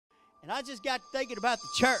And I just got thinking about the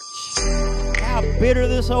church, how bitter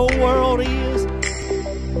this whole world is.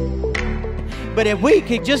 But if we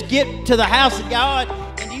could just get to the house of God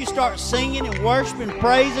and you start singing and worshiping and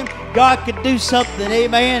praising, God could do something,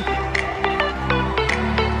 amen.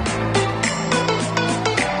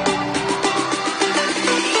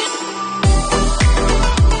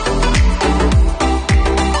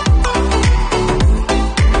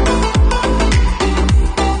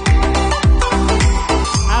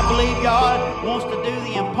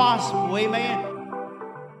 Amen.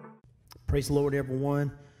 Praise the Lord,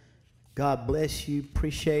 everyone. God bless you.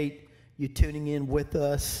 Appreciate you tuning in with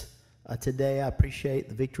us today. I appreciate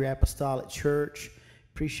the Victory Apostolic Church.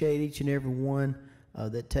 Appreciate each and every one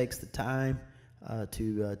that takes the time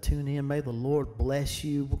to tune in. May the Lord bless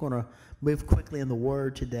you. We're going to move quickly in the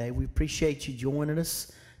Word today. We appreciate you joining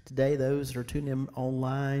us today. Those that are tuning in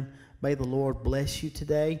online, may the Lord bless you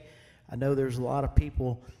today. I know there's a lot of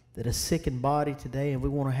people that are sick in body today, and we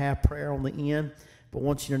want to have prayer on the end, but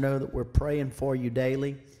want you to know that we're praying for you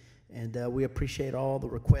daily, and we appreciate all the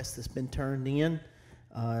requests that's been turned in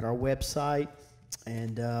at our website,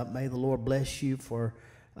 and may the Lord bless you for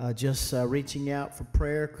just reaching out for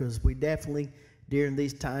prayer, because we definitely, during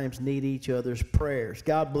these times, need each other's prayers.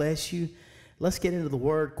 God bless you. Let's get into the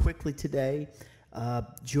Word quickly today.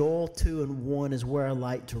 Joel 2:1 is where I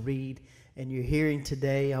like to read, and you're hearing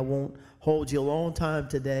today. I won't hold you a long time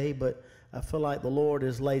today, but I feel like the Lord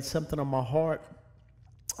has laid something on my heart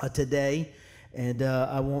today, and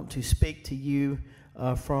I want to speak to you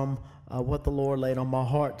from what the Lord laid on my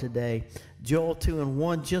heart today. Joel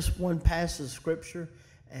 2:1, just one passage of Scripture,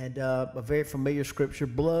 and a very familiar Scripture.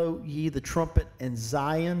 Blow ye the trumpet in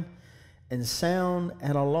Zion, and sound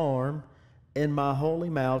an alarm in my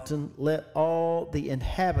holy mountain. Let all the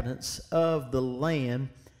inhabitants of the land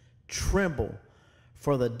tremble.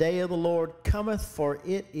 For the day of the Lord cometh, for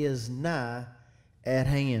it is nigh at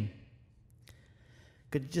hand.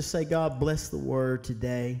 Could you just say, God bless the Word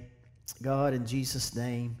today? God, in Jesus'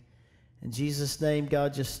 name. In Jesus' name,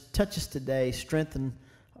 God, just touch us today. Strengthen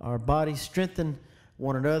our bodies. Strengthen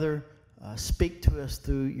one another. Speak to us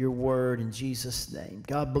through your Word in Jesus' name.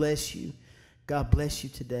 God bless you. God bless you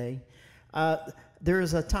today. There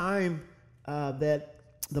is a time that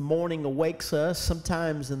the morning awakes us,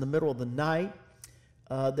 sometimes in the middle of the night.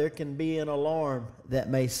 There can be an alarm that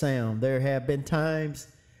may sound. There have been times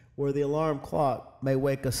where the alarm clock may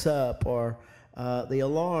wake us up, or the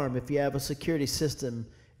alarm, if you have a security system,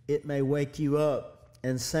 it may wake you up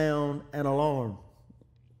and sound an alarm.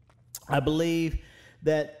 I believe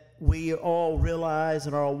that we all realize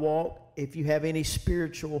in our walk, if you have any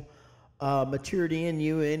spiritual maturity in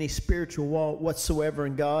you, any spiritual walk whatsoever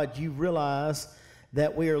in God, you realize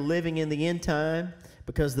that we are living in the end time,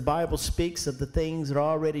 because the Bible speaks of the things that are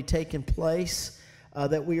already taking place,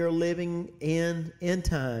 that we are living in end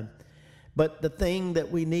time. But the thing that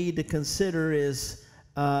we need to consider is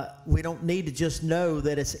we don't need to just know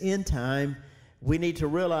that it's end time. We need to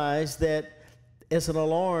realize that it's an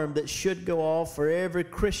alarm that should go off for every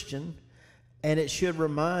Christian, and it should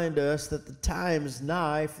remind us that the time is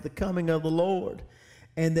nigh for the coming of the Lord.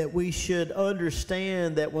 And that we should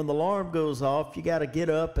understand that when the alarm goes off, you got to get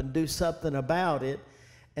up and do something about it.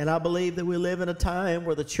 And I believe that we live in a time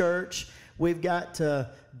where the church, we've got to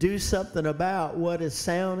do something about what is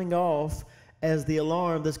sounding off as the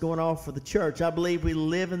alarm that's going off for the church. I believe we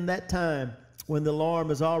live in that time when the alarm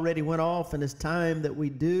has already went off, and it's time that we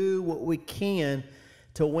do what we can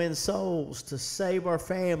to win souls, to save our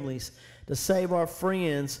families, to save our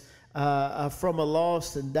friends from a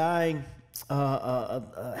lost and dying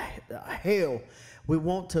hell. We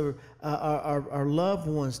want to our loved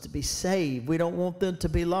ones to be saved. We don't want them to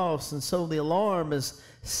be lost, and so the alarm is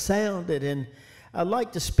sounded. And I'd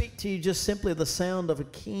like to speak to you just simply the sound of a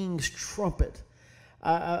king's trumpet.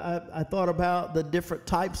 I thought about the different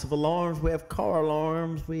types of alarms. We have car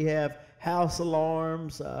alarms, we have house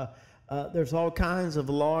alarms. There's all kinds of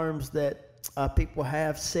alarms that people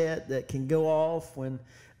have set that can go off when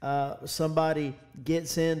somebody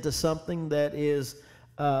gets into something that is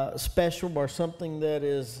special, or something that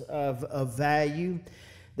is of value.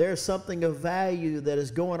 There's something of value that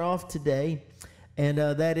is going off today, and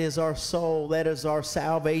that is our soul. That is our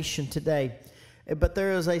salvation today. But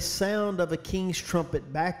there is a sound of a king's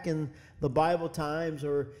trumpet. Back in the Bible times,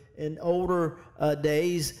 or in older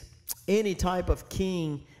days, any type of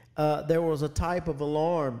king, there was a type of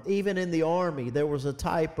alarm. Even in the army, there was a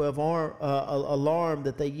type of alarm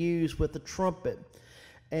that they used with the trumpet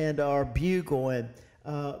and our bugle, and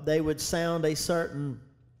they would sound a certain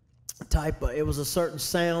type of, it was a certain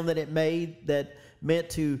sound that it made that meant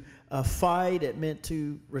to fight, it meant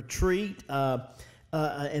to retreat.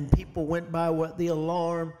 and people went by what the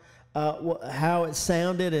alarm, how it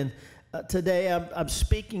sounded. And today I'm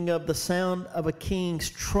speaking of the sound of a king's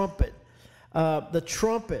trumpet. The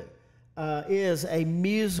trumpet is a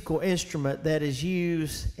musical instrument that is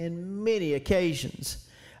used in many occasions.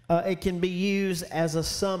 It can be used as a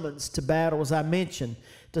summons to battle, as I mentioned,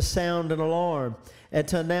 to sound an alarm and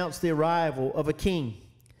to announce the arrival of a king.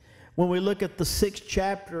 When we look at the 6th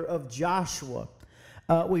chapter of Joshua,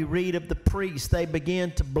 we read of the priests. They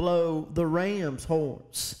began to blow the ram's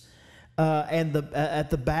horns at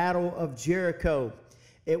the battle of Jericho.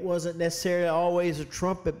 It wasn't necessarily always a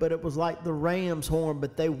trumpet, but it was like the ram's horn.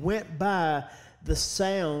 But they went by the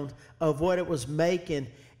sound of what it was making,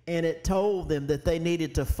 and it told them that they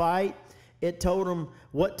needed to fight. It told them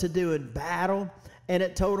what to do in battle, and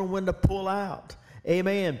it told them when to pull out.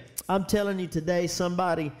 Amen. I'm telling you today,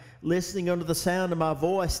 somebody listening under the sound of my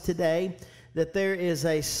voice today, that there is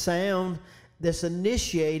a sound that's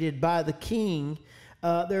initiated by the king.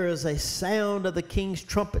 There is a sound of the king's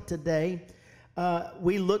trumpet today.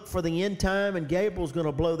 We look for the end time, and Gabriel's going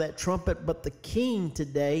to blow that trumpet, but the king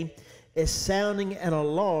today is sounding an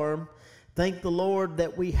alarm. Thank the Lord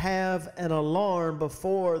that we have an alarm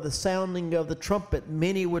before the sounding of the trumpet.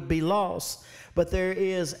 Many would be lost, but there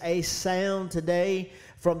is a sound today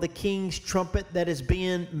from the king's trumpet that is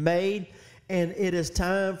being made, and it is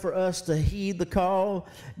time for us to heed the call.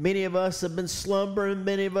 Many of us have been slumbering.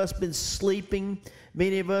 Many of us have been sleeping.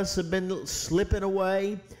 Many of us have been slipping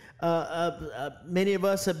away. Many of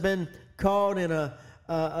us have been caught in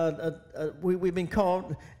we've been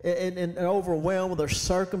caught and overwhelmed with our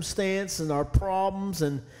circumstance and our problems,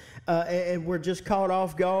 and we're just caught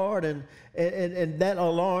off guard, and that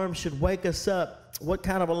alarm should wake us up. What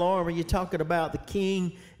kind of alarm are you talking about? The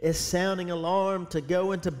king is sounding alarm to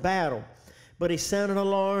go into battle, but he's sounding an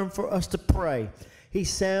alarm for us to pray.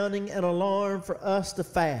 He's sounding an alarm for us to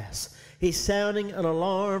fast. He's sounding an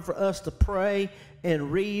alarm for us to pray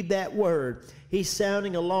and read that word. He's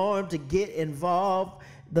sounding alarm to get involved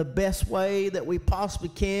the best way that we possibly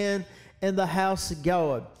can in the house of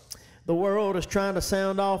God. The world is trying to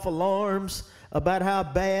sound off alarms about how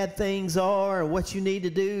bad things are and what you need to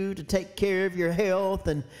do to take care of your health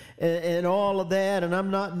and all of that. And I'm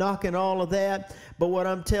not knocking all of that, but what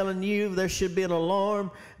I'm telling you, there should be an alarm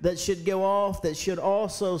that should go off that should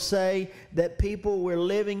also say that people, we're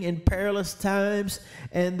living in perilous times,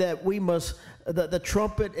 and that we must, the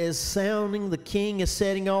trumpet is sounding, the king is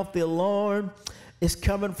setting off the alarm. It's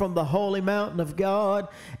coming from the holy mountain of God,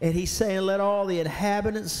 and he's saying, let all the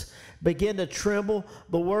inhabitants begin to tremble.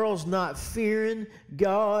 The world's not fearing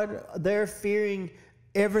God. They're fearing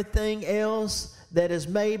everything else that is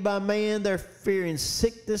made by man. They're fearing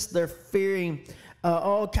sickness. They're fearing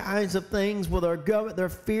all kinds of things with our government. They're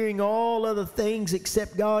fearing all other things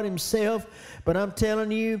except God himself. But I'm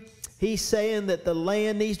telling you, he's saying that the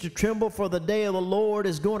land needs to tremble, for the day of the Lord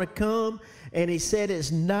is going to come, and he said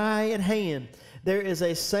it's nigh at hand. There is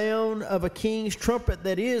a sound of a king's trumpet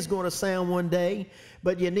that is going to sound one day,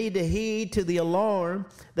 but you need to heed to the alarm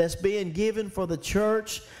that's being given for the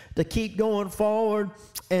church to keep going forward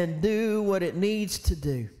and do what it needs to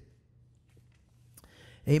do.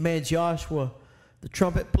 Amen. Joshua, the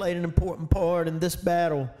trumpet played an important part in this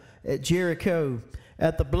battle at Jericho.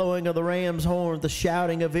 At the blowing of the ram's horn, the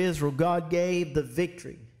shouting of Israel, God gave the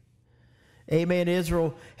victory. Amen.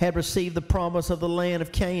 Israel had received the promise of the land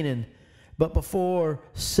of Canaan. But before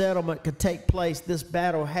settlement could take place, this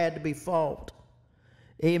battle had to be fought.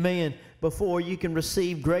 Amen. Before you can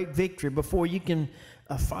receive great victory, before you can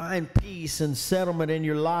find peace and settlement in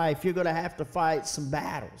your life, you're going to have to fight some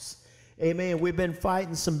battles. Amen. We've been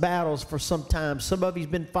fighting some battles for some time. Some of you's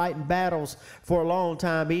been fighting battles for a long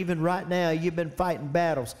time. Even right now, you've been fighting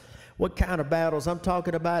battles. What kind of battles? I'm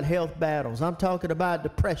talking about health battles. I'm talking about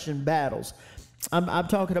depression battles. I'm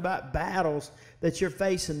talking about battles that you're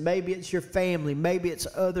facing. Maybe it's your family. Maybe it's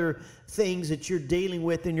other things that you're dealing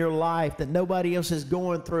with in your life that nobody else is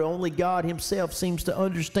going through. Only God himself seems to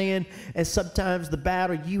understand. And sometimes the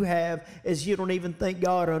battle you have is you don't even think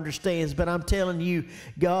God understands. But I'm telling you,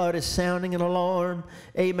 God is sounding an alarm,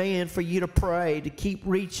 amen, for you to pray, to keep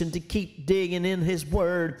reaching, to keep digging in his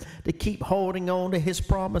word, to keep holding on to his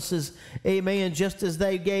promises, amen. Just as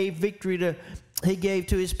they gave victory he gave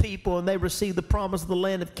to his people, and they received the promise of the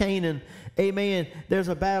land of Canaan. Amen. There's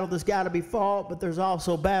a battle that's got to be fought, but there's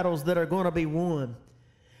also battles that are going to be won.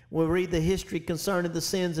 When we read the history concerning the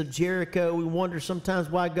sins of Jericho, we wonder sometimes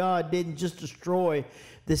why God didn't just destroy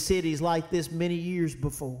the cities like this many years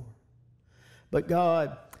before. But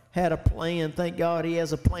God had a plan. Thank God he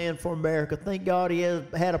has a plan for America. Thank God he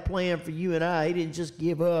had a plan for you and I. He didn't just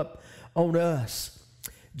give up on us.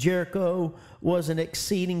 Jericho was an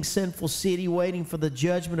exceeding sinful city waiting for the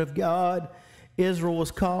judgment of God. Israel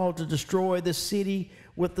was called to destroy the city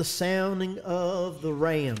with the sounding of the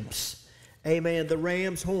rams. Amen. The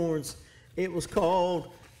ram's horns. It was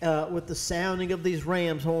called with the sounding of these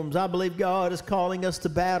ram's horns. I believe God is calling us to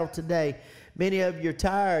battle today. Many of you are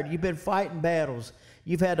tired. You've been fighting battles.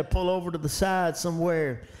 You've had to pull over to the side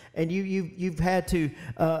somewhere, and you've had to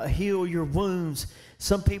heal your wounds.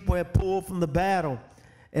 Some people have pulled from the battle,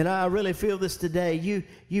 and I really feel this today.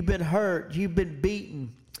 You've been hurt. You've been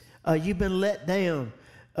beaten. You've been let down.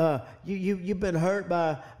 You've been hurt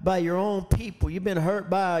by your own people. You've been hurt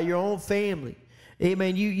by your own family.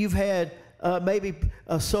 Amen. You've had maybe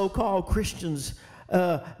so-called Christians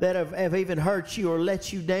that have even hurt you or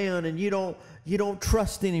let you down, and you don't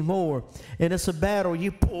trust anymore. And it's a battle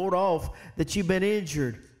you pulled off, that you've been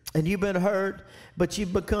injured and you've been hurt, but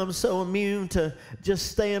you've become so immune to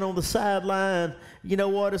just staying on the sideline. You know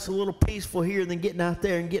what? It's a little peaceful here than getting out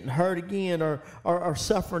there and getting hurt again or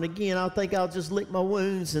suffering again. I think I'll just lick my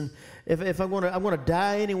wounds, and if I'm going to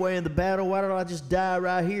die anyway in the battle, why don't I just die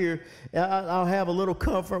right here? I'll have a little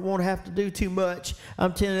comfort, won't have to do too much.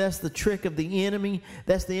 I'm telling you, that's the trick of the enemy.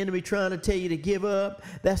 That's the enemy trying to tell you to give up.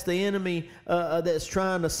 That's the enemy that's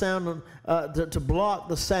trying to sound to block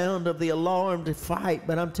the sound of the alarm to fight.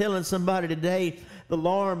 But I'm telling somebody today, the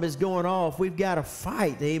alarm is going off. We've got to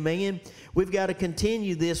fight, amen. We've got to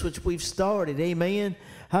continue this which we've started, amen.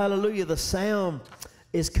 Hallelujah. The sound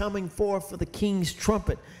is coming forth for the king's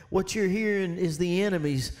trumpet. What you're hearing is the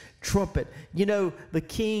enemy's trumpet. You know, the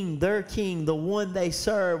king, their king, the one they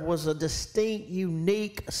serve, was a distinct,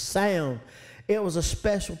 unique sound. It was a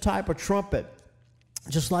special type of trumpet,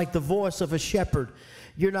 just like the voice of a shepherd.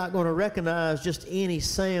 You're not going to recognize just any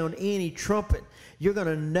sound, any trumpet. You're going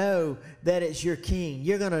to know that it's your king.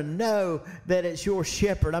 You're going to know that it's your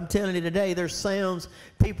shepherd. I'm telling you today, there's sounds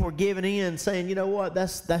people are giving in, saying, you know what,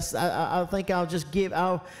 I think I'll just give,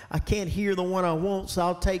 I can't hear the one I want, so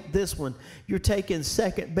I'll take this one. You're taking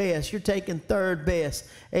second best. You're taking third best.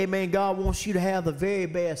 Amen. God wants you to have the very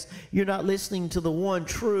best. You're not listening to the one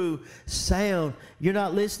true sound. You're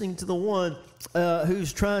not listening to the one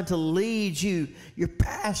who's trying to lead you, your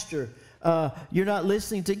pastor. You're not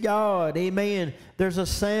listening to God. Amen. There's a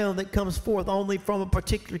sound that comes forth only from a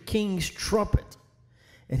particular king's trumpet,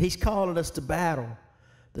 and he's calling us to battle.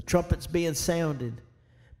 The trumpet's being sounded,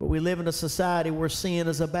 but we live in a society where sin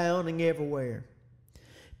is abounding everywhere.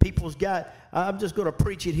 I'm just going to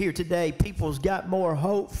preach it here today. People's got more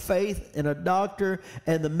hope, faith in a doctor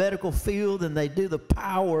and the medical field than they do the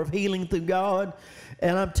power of healing through God.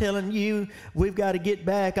 And I'm telling you, we've got to get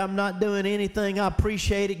back. I'm not doing anything. I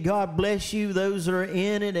appreciate it. God bless you, those that are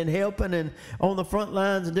in it and helping and on the front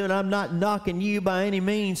lines and doing. I'm not knocking you by any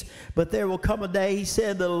means, but there will come a day, he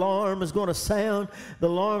said, the alarm is going to sound. The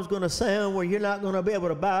alarm's going to sound where you're not going to be able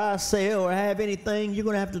to buy, sell, or have anything. You're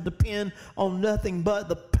going to have to depend on nothing but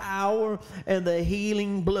the power and the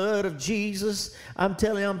healing blood of Jesus. I'm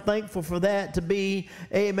telling you, I'm thankful for that to be,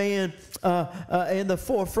 amen, in the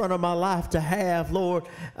forefront of my life to have, Lord.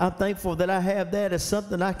 I'm thankful that I have that as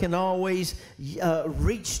something I can always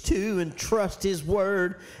reach to and trust his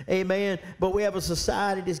word, amen. But we have a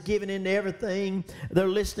society that's giving in to everything. They're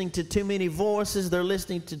listening to too many voices. They're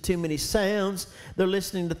listening to too many sounds. They're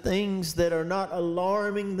listening to things that are not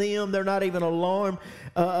alarming them. They're not even alarmed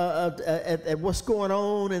at what's going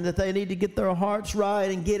on, and that they need to get their hearts right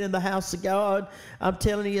and get in the house of God. I'm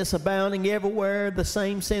telling you, it's abounding everywhere. The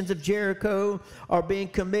same sins of Jericho are being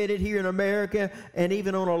committed here in America, and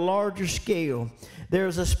even on a larger scale.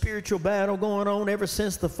 There's a spiritual battle going on ever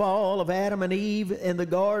since the fall of Adam and Eve in the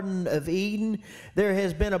Garden of Eden. There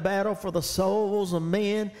has been a battle for the souls of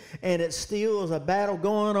men, and it still is a battle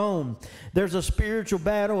going on. There's a spiritual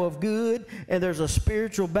battle of good, and there's a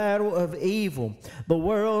spiritual battle of evil. The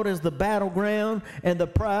world is the battleground, and the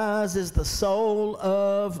prize is the soul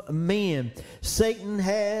of men. Satan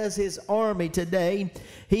has his army today.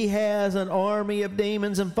 He has an army of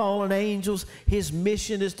demons and fallen angels. His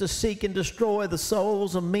mission is to seek and destroy the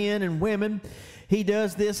souls of men and women. He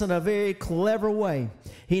does this in a very clever way.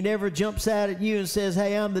 He never jumps out at you and says,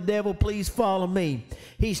 hey, I'm the devil, please follow me.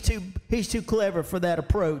 He's too clever for that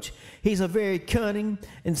approach. He's a very cunning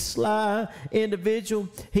and sly individual.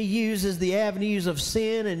 He uses the avenues of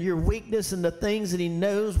sin and your weakness and the things that he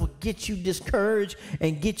knows will get you discouraged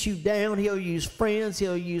and get you down. He'll use friends.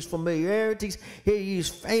 He'll use familiarities. He'll use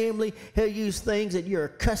family. He'll use things that you're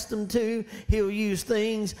accustomed to. He'll use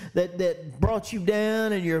things that brought you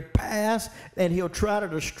down in your past, and he'll try to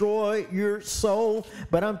destroy your soul.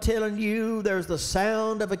 But I'm telling you, there's the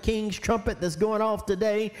sound of a king's trumpet that's going off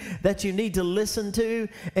today that you need to listen to.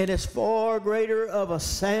 And it's far greater of a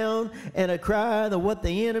sound and a cry than what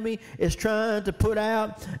the enemy is trying to put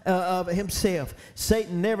out of himself.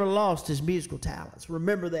 Satan never lost his musical talents.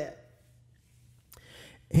 Remember that.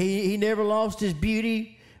 He never lost his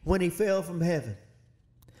beauty when he fell from heaven.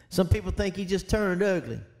 Some people think he just turned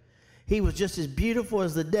ugly. He was just as beautiful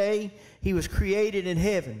as the day he was created in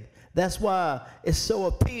heaven. That's why it's so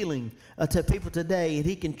appealing to people today. And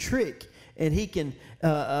he can trick and he can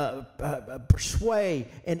persuade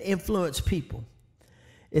and influence people.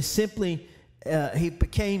 It's simply he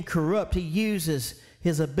became corrupt. He uses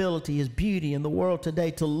his ability, his beauty in the world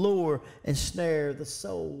today to lure and snare the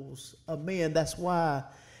souls of men. That's why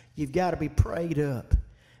you've got to be prayed up.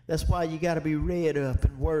 That's why you got to be read up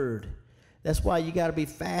in word. That's why you got to be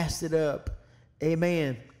fasted up.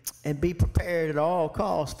 Amen. And be prepared at all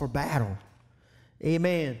costs for battle.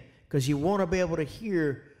 Amen. Because you want to be able to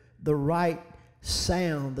hear the right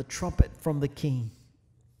sound, the trumpet from the King.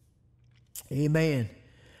 Amen.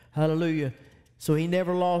 Hallelujah. So he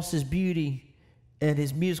never lost his beauty and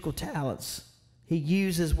his musical talents. He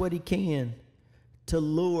uses what he can to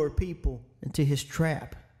lure people into his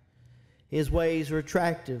trap. His ways are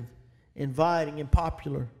attractive, inviting, and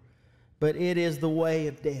popular, but it is the way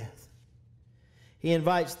of death. He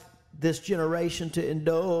invites this generation to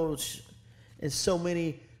indulge in so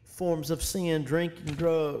many forms of sin: drinking,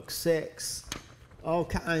 drugs, sex, all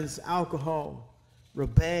kinds, alcohol,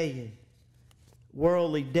 rebellion,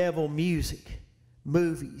 worldly devil music,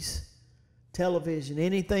 movies, television,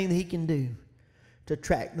 anything that he can do to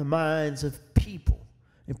attract the minds of people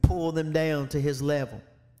and pull them down to his level.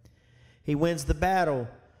 He wins the battle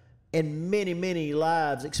in many, many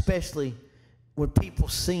lives, especially when people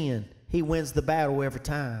sin. He wins the battle every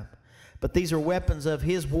time. But these are weapons of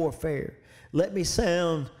his warfare. Let me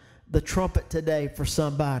sound the trumpet today for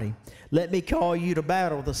somebody. Let me call you to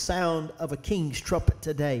battle, the sound of a king's trumpet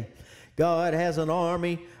today. God has an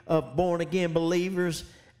army of born-again believers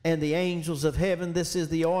and the angels of heaven. This is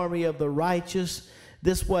the army of the righteous.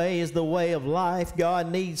 This way is the way of life.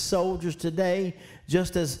 God needs soldiers today,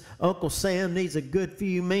 just as Uncle Sam needs a good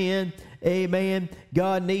few men. Amen.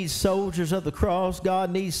 God needs soldiers of the cross. God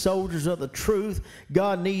needs soldiers of the truth.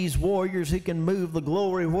 God needs warriors who can move the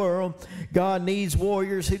glory world. God needs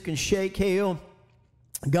warriors who can shake hell.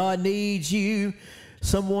 God needs you,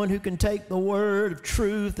 someone who can take the word of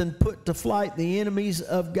truth and put to flight the enemies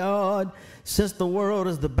of God. Since the world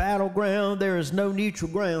is the battleground, there is no neutral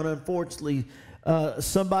ground, unfortunately.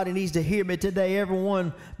 Somebody needs to hear me today.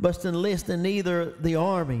 Everyone must enlist in either the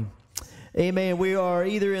army. Amen. We are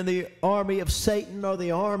either in the army of Satan or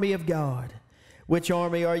the army of God. Which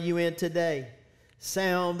army are you in today?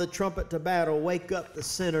 Sound the trumpet to battle. Wake up the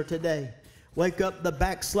sinner today. Wake up the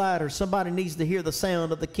backslider. Somebody needs to hear the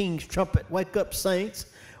sound of the king's trumpet. Wake up, saints.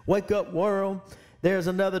 Wake up, world. There's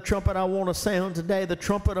another trumpet I want to sound today, the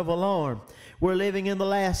trumpet of alarm. We're living in the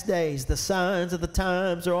last days. The signs of the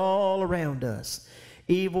times are all around us.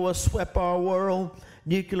 Evil has swept our world.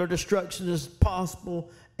 Nuclear destruction is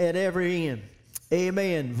possible at every end.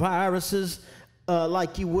 Amen. Viruses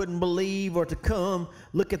like you wouldn't believe are to come.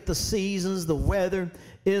 Look at the seasons, the weather.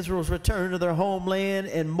 Israel's return to their homeland,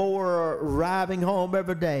 and more are arriving home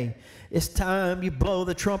every day. It's time you blow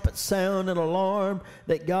the trumpet sound and alarm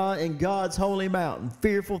that God in God's holy mountain.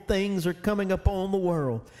 Fearful things are coming upon the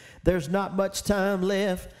world. There's not much time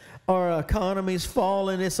left. Our economy's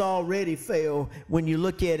falling. It's already failed. When you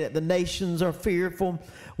look at it, the nations are fearful.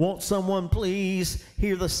 Won't someone please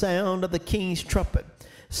hear the sound of the king's trumpet?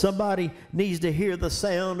 Somebody needs to hear the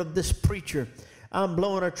sound of this preacher. I'm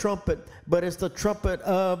blowing a trumpet, but it's the trumpet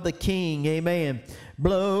of the King. Amen.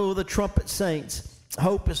 Blow the trumpet, saints.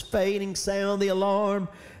 Hope is fading. Sound the alarm.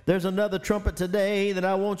 There's another trumpet today that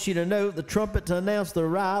I want you to note, the trumpet to announce the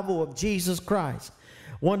arrival of Jesus Christ.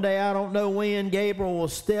 One day, I don't know when, Gabriel will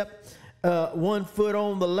step 1 foot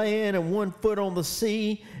on the land and 1 foot on the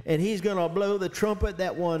sea, and he's going to blow the trumpet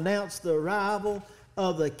that will announce the arrival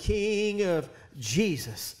of the King of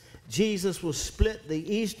Jesus. Jesus will split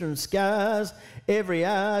the eastern skies. Every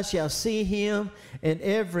eye shall see him, and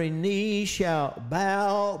every knee shall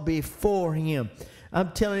bow before him.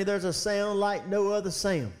 I'm telling you, there's a sound like no other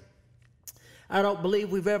sound. I don't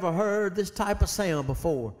believe we've ever heard this type of sound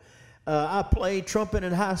before. I played trumpet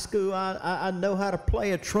in high school. I know how to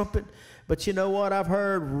play a trumpet, but you know what? I've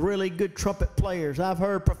heard really good trumpet players. I've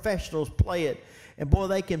heard professionals play it. And boy,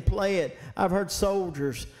 they can play it. I've heard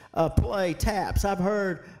soldiers play taps. I've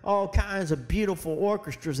heard all kinds of beautiful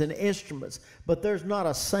orchestras and instruments, but there's not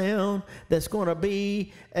a sound that's going to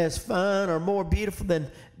be as fine or more beautiful than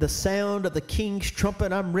the sound of the King's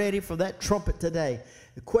trumpet. I'm ready for that trumpet today.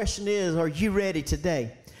 The question is, are you ready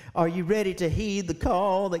today? Are you ready to heed the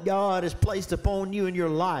call that God has placed upon you in your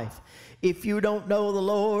life? If you don't know the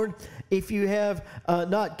Lord, if you have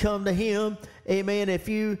not come to Him, amen, if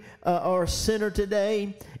you are a sinner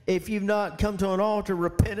today, if you've not come to an altar of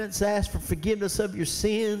repentance, ask for forgiveness of your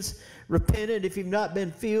sins, repented, if you've not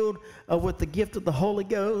been filled with the gift of the Holy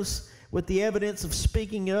Ghost, with the evidence of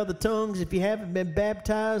speaking in other tongues, if you haven't been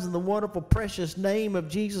baptized in the wonderful, precious name of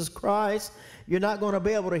Jesus Christ, you're not going to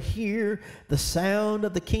be able to hear the sound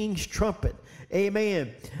of the King's trumpet.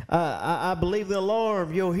 Amen. I believe the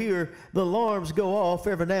alarm, you'll hear the alarms go off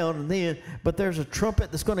every now and then, but there's a trumpet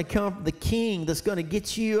that's going to come from the King that's going to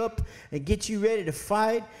get you up and get you ready to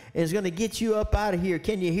fight, and is going to get you up out of here.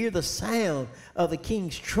 Can you hear the sound of the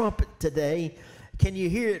King's trumpet today? Can you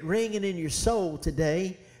hear it ringing in your soul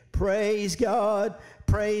today? Praise God.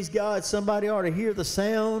 Praise God. Somebody ought to hear the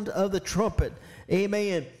sound of the trumpet.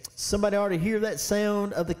 Amen. Somebody ought to hear that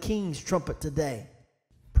sound of the King's trumpet today.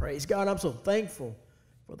 Praise God. I'm so thankful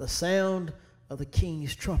for the sound of the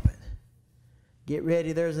King's trumpet. Get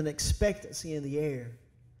ready. There's an expectancy in the air.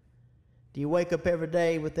 Do you wake up every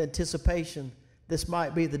day with anticipation this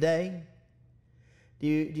might be the day? Do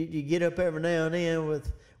you get up every now and then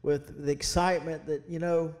with the excitement that, you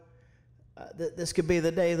know, that this could be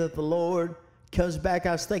the day that the Lord comes back?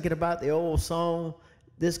 I was thinking about the old song,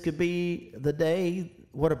 this could be the day.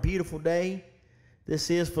 What a beautiful day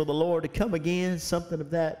this is for the Lord to come again. Something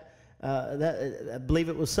of that, I believe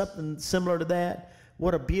it was something similar to that.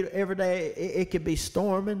 What a beautiful, every day it could be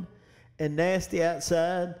storming and nasty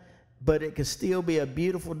outside, but it could still be a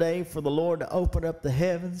beautiful day for the Lord to open up the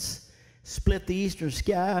heavens, split the eastern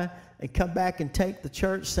sky, and come back and take the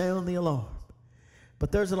church, sound the alarm.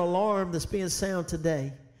 But there's an alarm that's being sounded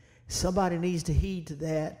today. Somebody needs to heed to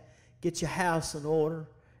that. Get your house in order.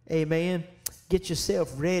 Amen. Get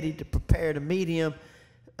yourself ready to prepare to meet Him.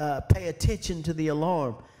 Pay attention to the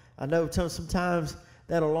alarm. I know sometimes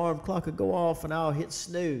that alarm clock will go off and I'll hit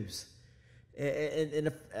snooze. And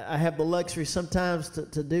if I have the luxury sometimes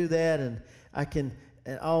to do that, and I can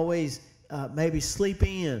always maybe sleep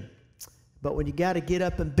in. But when you got to get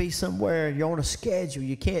up and be somewhere and you're on a schedule,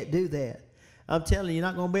 you can't do that. I'm telling you, you're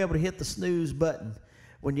not going to be able to hit the snooze button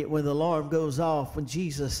when the alarm goes off, when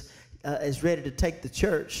Jesus is ready to take the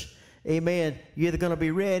church. Amen. You're either going to be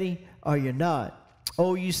ready or you're not.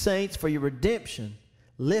 Oh, you saints, for your redemption,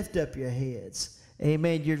 lift up your heads.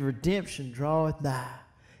 Amen. Your redemption draweth nigh.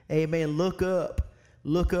 Amen. Look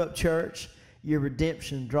up, church. Your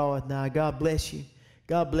redemption draweth nigh. God bless you.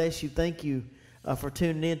 God bless you. Thank you for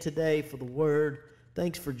tuning in today for the Word.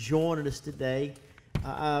 Thanks for joining us today.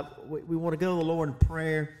 We want to go to the Lord in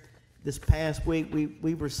prayer. This past week,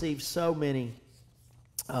 we've received so many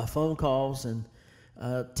phone calls and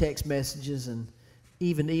text messages and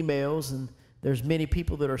even emails, and there's many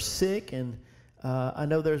people that are sick, and I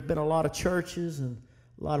know there's been a lot of churches and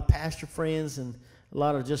a lot of pastor friends and a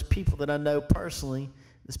lot of just people that I know personally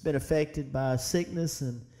that's been affected by sickness,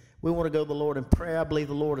 and we want to go to the Lord in prayer. I believe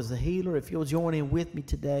the Lord is a healer. If you'll join in with me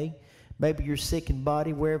today, maybe you're sick in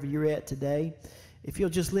body, wherever you're at today, if you'll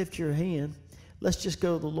just lift your hand, let's just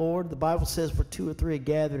go to the Lord. The Bible says where 2 or 3 are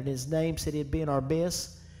gathered in His name, said He'd be in our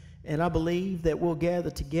midst. And I believe that we'll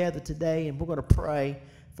gather together today, and we're going to pray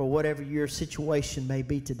for whatever your situation may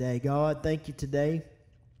be today. God, thank you today.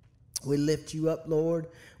 We lift you up, Lord.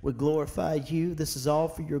 We glorify you. This is all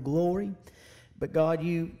for your glory. But God,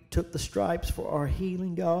 you took the stripes for our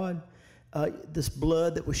healing, God. This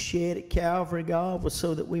blood that was shed at Calvary, God, was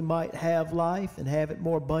so that we might have life and have it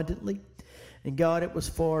more abundantly. And God, it was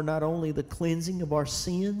for not only the cleansing of our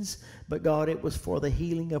sins, but God, it was for the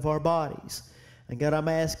healing of our bodies. And God, I'm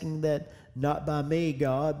asking that not by me,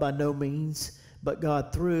 God, by no means, but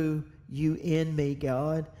God, through you in me,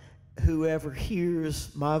 God, whoever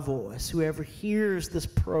hears my voice, whoever hears this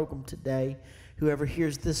program today, whoever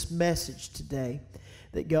hears this message today,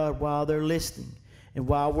 that God, while they're listening and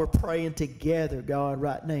while we're praying together, God,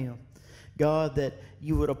 right now, God, that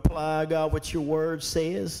you would apply, God, what your word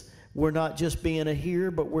says. We're not just being a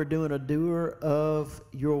hearer, but we're doing a doer of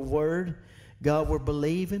your word. God, we're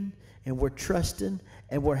believing and we're trusting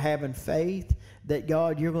and we're having faith that,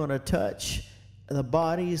 God, you're going to touch the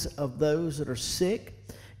bodies of those that are sick.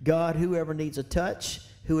 God, whoever needs a touch,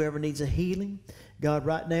 whoever needs a healing, God,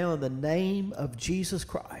 right now in the name of Jesus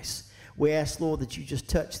Christ, we ask, Lord, that you just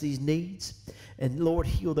touch these needs and, Lord,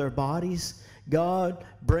 heal their bodies. God,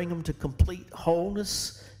 bring them to complete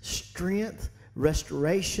wholeness, strength,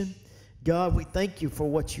 restoration. God, we thank you for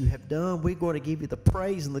what you have done. We're going to give you the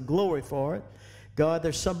praise and the glory for it. God,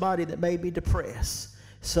 there's somebody that may be depressed,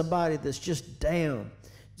 somebody that's just down,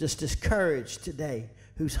 just discouraged today,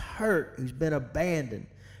 who's hurt, who's been abandoned,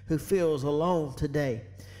 who feels alone today.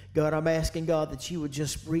 God, I'm asking, God, that you would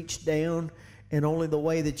just reach down in only the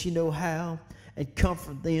way that you know how and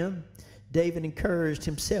comfort them. David encouraged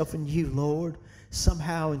himself in you, Lord.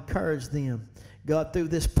 Somehow encourage them, God, through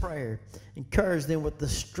this prayer. Encourage them with the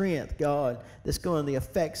strength, God, the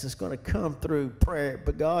effects that's going to come through prayer.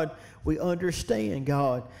 But God, we understand,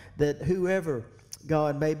 God, that whoever,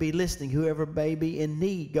 God, may be listening, whoever may be in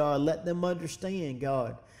need, God, let them understand,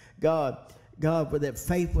 God, with that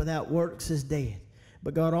faith without works is dead.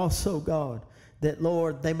 But God, also, God, that,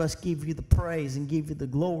 Lord, they must give you the praise and give you the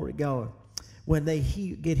glory, God. When they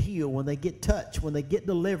get healed, when they get touched, when they get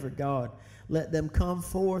delivered, God, let them come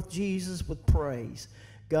forth, Jesus, with praise.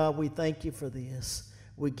 God, we thank you for this.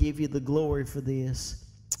 We give you the glory for this.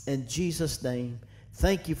 In Jesus' name,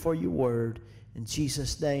 thank you for your word. In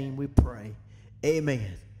Jesus' name we pray.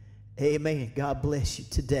 Amen. Amen. God bless you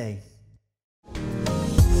today.